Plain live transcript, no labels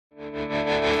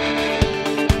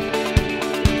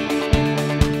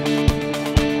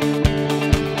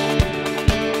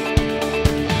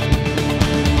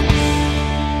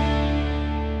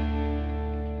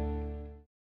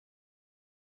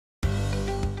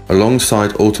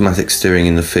alongside automatic steering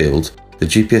in the field, the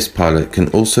GPS pilot can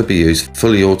also be used for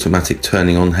fully automatic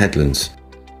turning on headlands.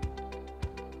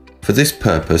 For this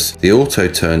purpose, the auto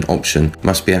turn option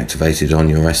must be activated on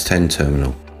your S10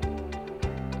 terminal.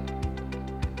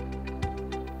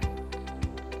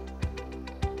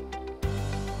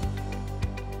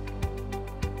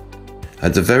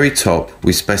 At the very top,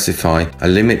 we specify a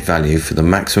limit value for the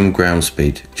maximum ground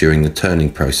speed during the turning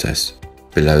process.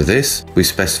 Below this, we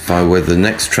specify whether the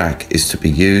next track is to be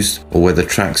used or whether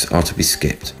tracks are to be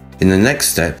skipped. In the next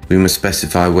step, we must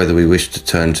specify whether we wish to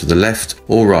turn to the left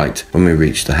or right when we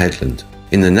reach the headland.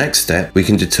 In the next step, we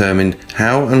can determine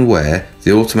how and where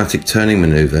the automatic turning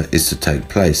maneuver is to take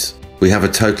place. We have a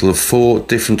total of 4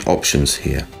 different options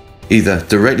here. Either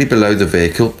directly below the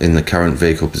vehicle in the current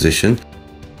vehicle position,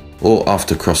 or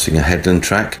after crossing a headland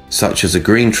track, such as a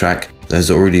green track that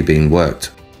has already been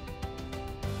worked.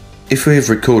 If we have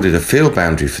recorded a field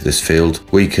boundary for this field,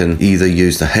 we can either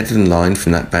use the headland line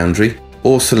from that boundary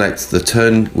or select the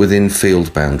Turn Within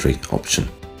Field Boundary option.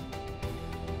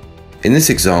 In this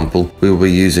example, we will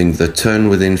be using the Turn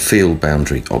Within Field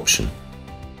Boundary option.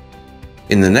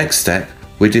 In the next step,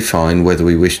 we define whether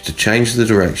we wish to change the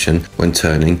direction when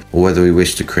turning or whether we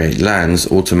wish to create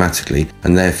lands automatically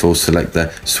and therefore select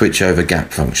the Switch Over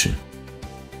Gap function.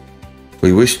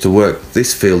 We wish to work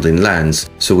this field in lands,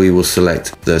 so we will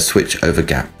select the Switch Over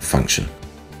Gap function.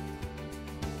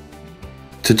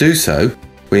 To do so,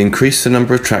 we increase the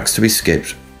number of tracks to be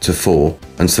skipped to 4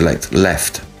 and select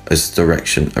left as the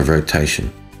direction of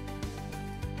rotation.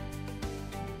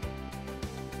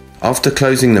 After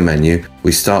closing the menu,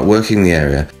 we start working the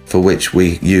area for which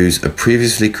we use a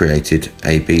previously created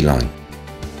AB line.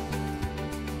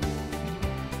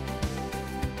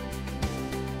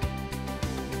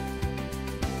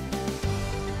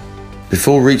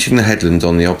 Before reaching the headland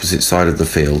on the opposite side of the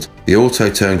field, the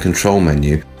Auto Turn control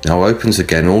menu now opens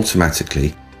again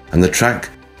automatically, and the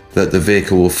track that the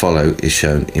vehicle will follow is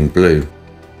shown in blue.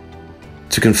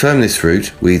 To confirm this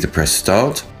route, we either press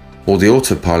Start or the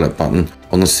autopilot button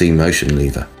on the C motion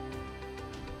lever.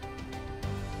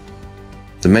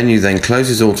 The menu then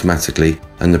closes automatically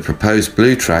and the proposed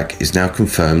blue track is now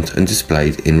confirmed and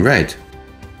displayed in red.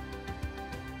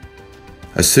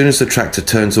 As soon as the tractor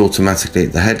turns automatically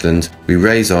at the headland, we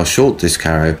raise our short disc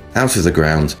arrow out of the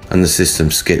ground and the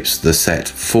system skips the set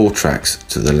 4 tracks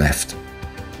to the left.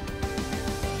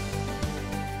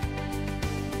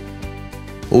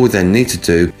 All we then need to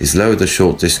do is lower the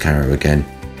short disc arrow again.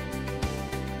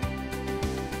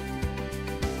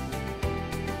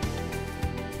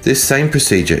 This same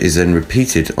procedure is then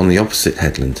repeated on the opposite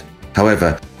headland.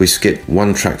 However, we skip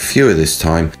 1 track fewer this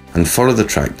time and follow the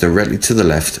track directly to the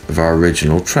left of our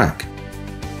original track.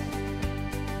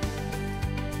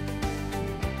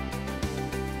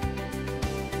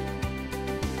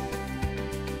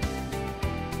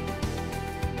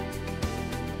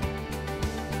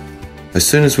 As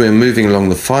soon as we are moving along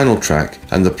the final track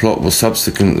and the plot will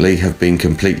subsequently have been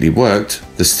completely worked,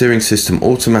 the steering system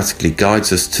automatically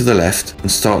guides us to the left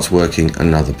and starts working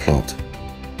another plot.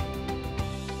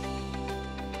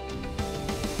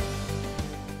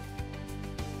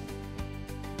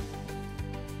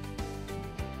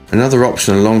 Another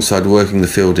option alongside working the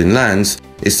field in lands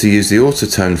is to use the auto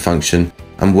turn function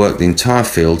and work the entire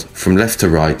field from left to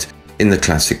right in the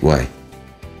classic way.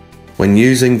 When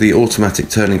using the automatic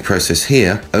turning process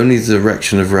here, only the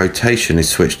direction of rotation is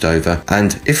switched over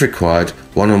and, if required,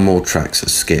 1 or more tracks are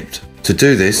skipped. To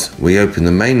do this, we open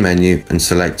the main menu and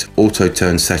select Auto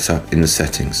Turn Setup in the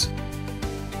settings.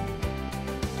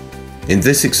 In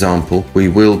this example, we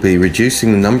will be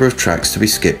reducing the number of tracks to be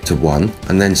skipped to 1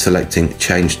 and then selecting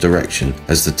Change Direction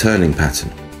as the turning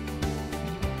pattern.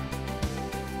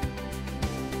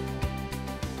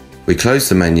 We close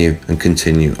the menu and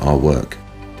continue our work.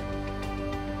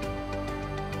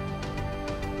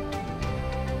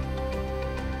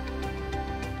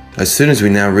 As soon as we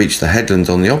now reach the headland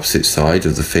on the opposite side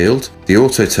of the field, the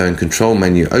Auto Turn control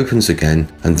menu opens again,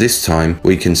 and this time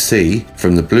we can see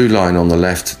from the blue line on the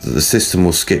left that the system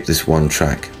will skip this 1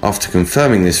 track. After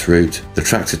confirming this route, the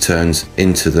tractor turns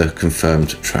into the confirmed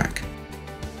track.